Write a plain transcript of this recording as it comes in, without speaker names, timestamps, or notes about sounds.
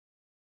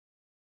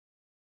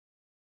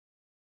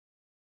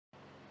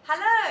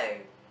Hello,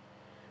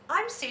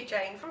 I'm Sue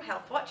Jane from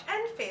Healthwatch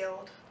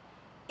Enfield.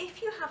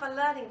 If you have a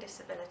learning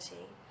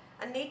disability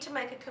and need to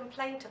make a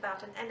complaint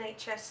about an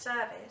NHS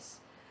service,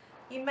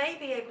 you may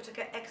be able to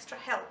get extra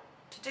help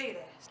to do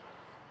this.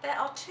 There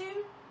are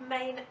two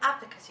main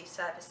advocacy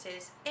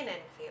services in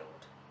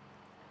Enfield: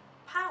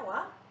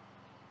 POWER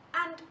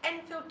and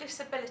Enfield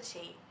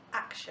Disability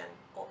Action,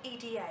 or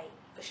EDA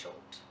for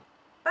short.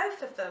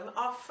 Both of them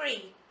are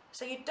free,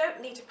 so you don't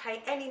need to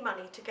pay any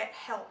money to get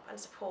help and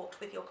support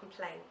with your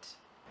complaint.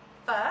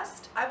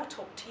 First, I will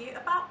talk to you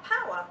about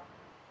POWER.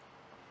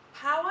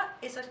 POWER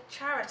is a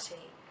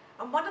charity,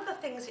 and one of the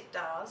things it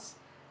does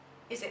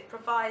is it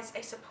provides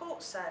a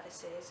support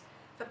services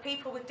for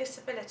people with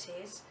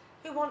disabilities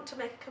who want to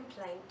make a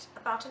complaint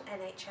about an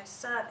NHS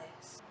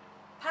service.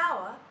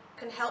 POWER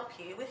can help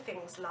you with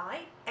things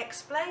like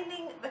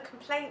explaining the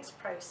complaints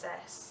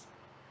process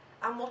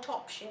and what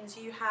options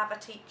you have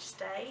at each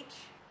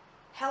stage,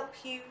 help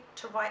you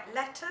to write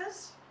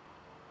letters,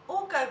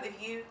 or go with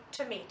you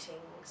to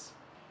meetings.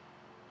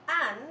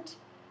 And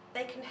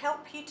they can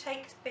help you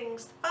take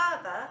things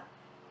further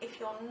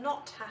if you're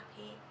not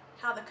happy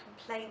how the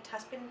complaint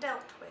has been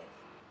dealt with.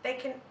 They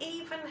can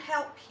even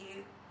help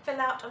you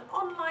fill out an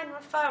online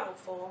referral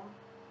form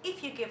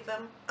if you give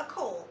them a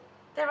call.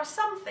 There are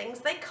some things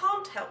they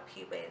can't help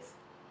you with: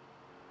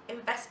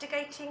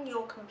 investigating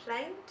your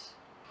complaint,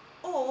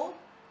 or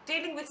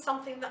dealing with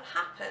something that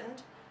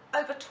happened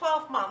over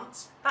 12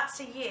 months, that's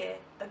a year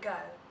ago,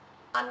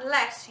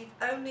 unless you've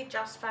only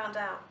just found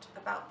out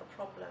about the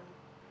problem.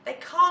 They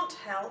can't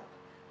help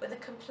with a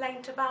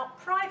complaint about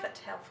private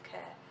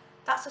healthcare,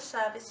 that's a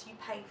service you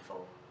pay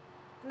for.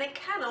 And they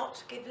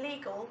cannot give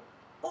legal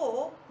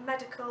or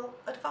medical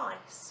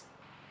advice.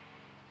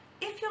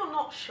 If you're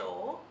not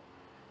sure,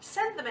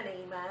 send them an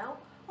email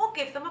or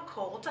give them a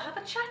call to have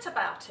a chat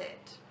about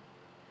it.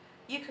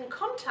 You can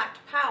contact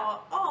POWER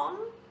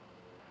on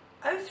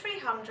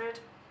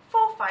 0300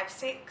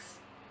 456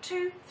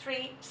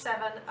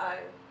 2370,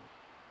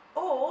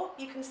 or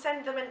you can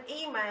send them an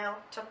email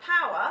to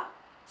POWER,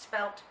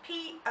 spelled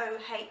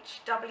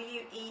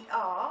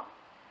POHWER,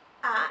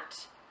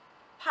 at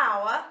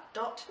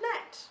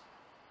power.net,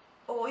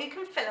 or you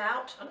can fill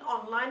out an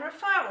online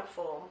referral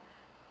form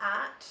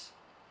at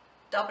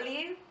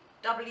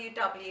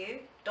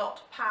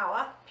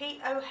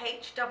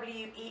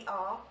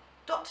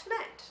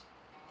www.power.net.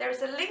 There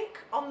is a link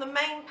on the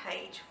main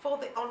page for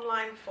the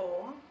online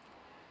form,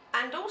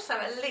 and also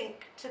a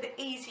link to the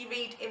easy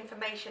read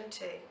information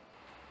too.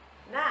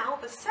 Now,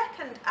 the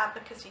second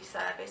advocacy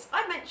service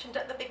I mentioned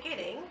at the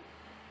beginning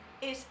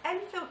is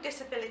Enfield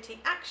Disability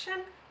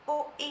Action,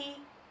 or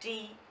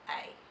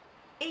EDA.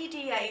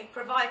 EDA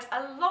provides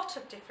a lot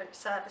of different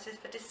services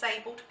for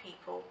disabled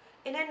people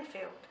in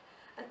Enfield,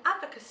 and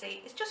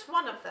advocacy is just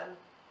one of them.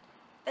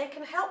 They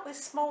can help with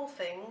small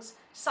things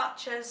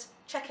such as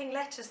checking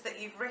letters that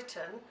you've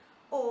written,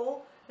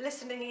 or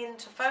listening in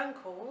to phone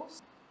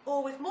calls,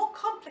 or with more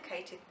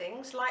complicated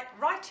things like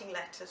writing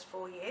letters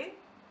for you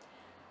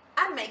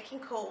and making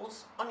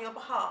calls on your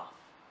behalf.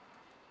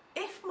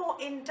 If more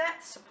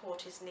in-depth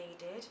support is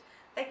needed,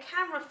 they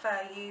can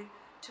refer you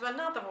to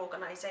another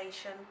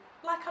organisation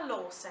like a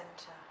law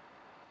centre.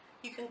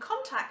 You can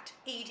contact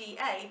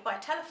EDA by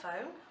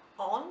telephone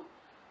on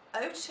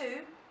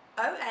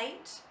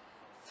 0208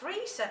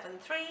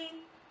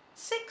 373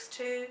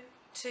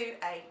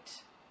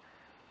 6228,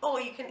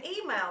 or you can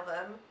email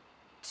them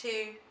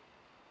to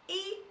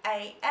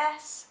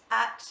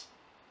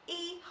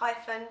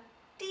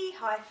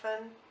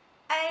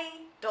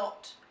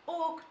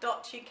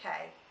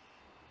eas@e-d-a.org.uk.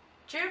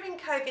 During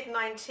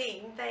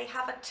COVID-19, they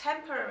have a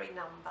temporary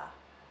number: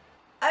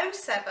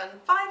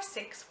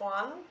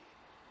 07561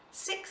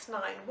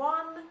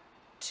 691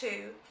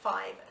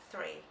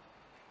 253,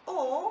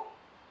 or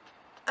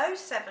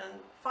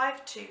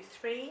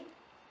 07523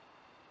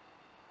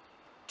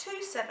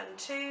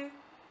 272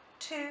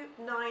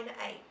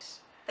 298.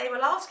 They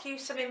will ask you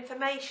some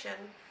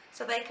information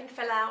so they can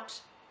fill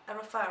out a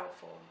referral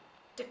form.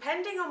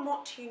 Depending on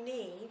what you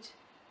need,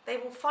 they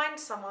will find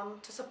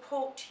someone to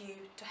support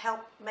you to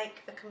help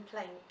make the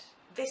complaint.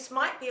 This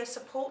might be a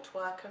support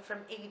worker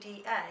from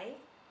EDA,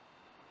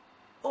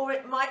 or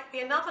it might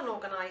be another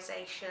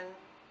organisation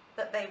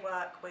that they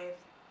work with,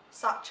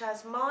 such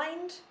as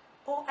Mind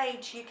or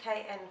Age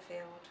UK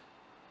Enfield.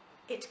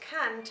 It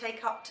can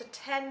take up to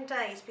 10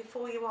 days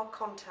before you are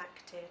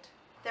contacted.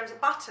 There is a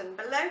button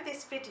below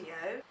this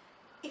video.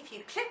 If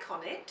you click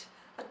on it,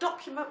 a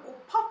document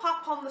will pop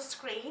up on the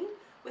screen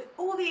with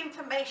all the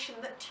information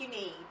that you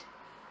need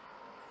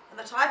and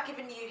that I've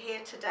given you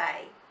here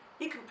today.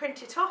 You can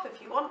print it off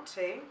if you want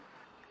to.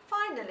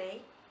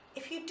 Finally,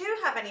 if you do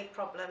have any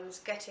problems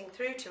getting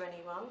through to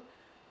anyone,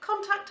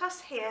 contact us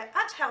here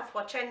at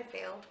Healthwatch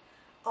Enfield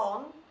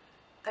on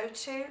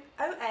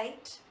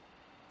 0208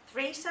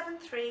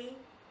 373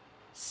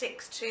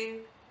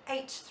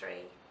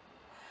 6283.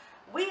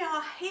 We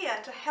are here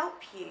to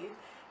help you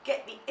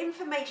get the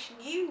information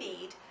you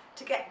need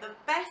to get the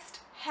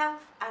best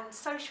health and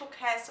social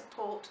care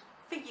support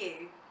for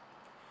you.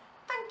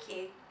 Thank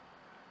you.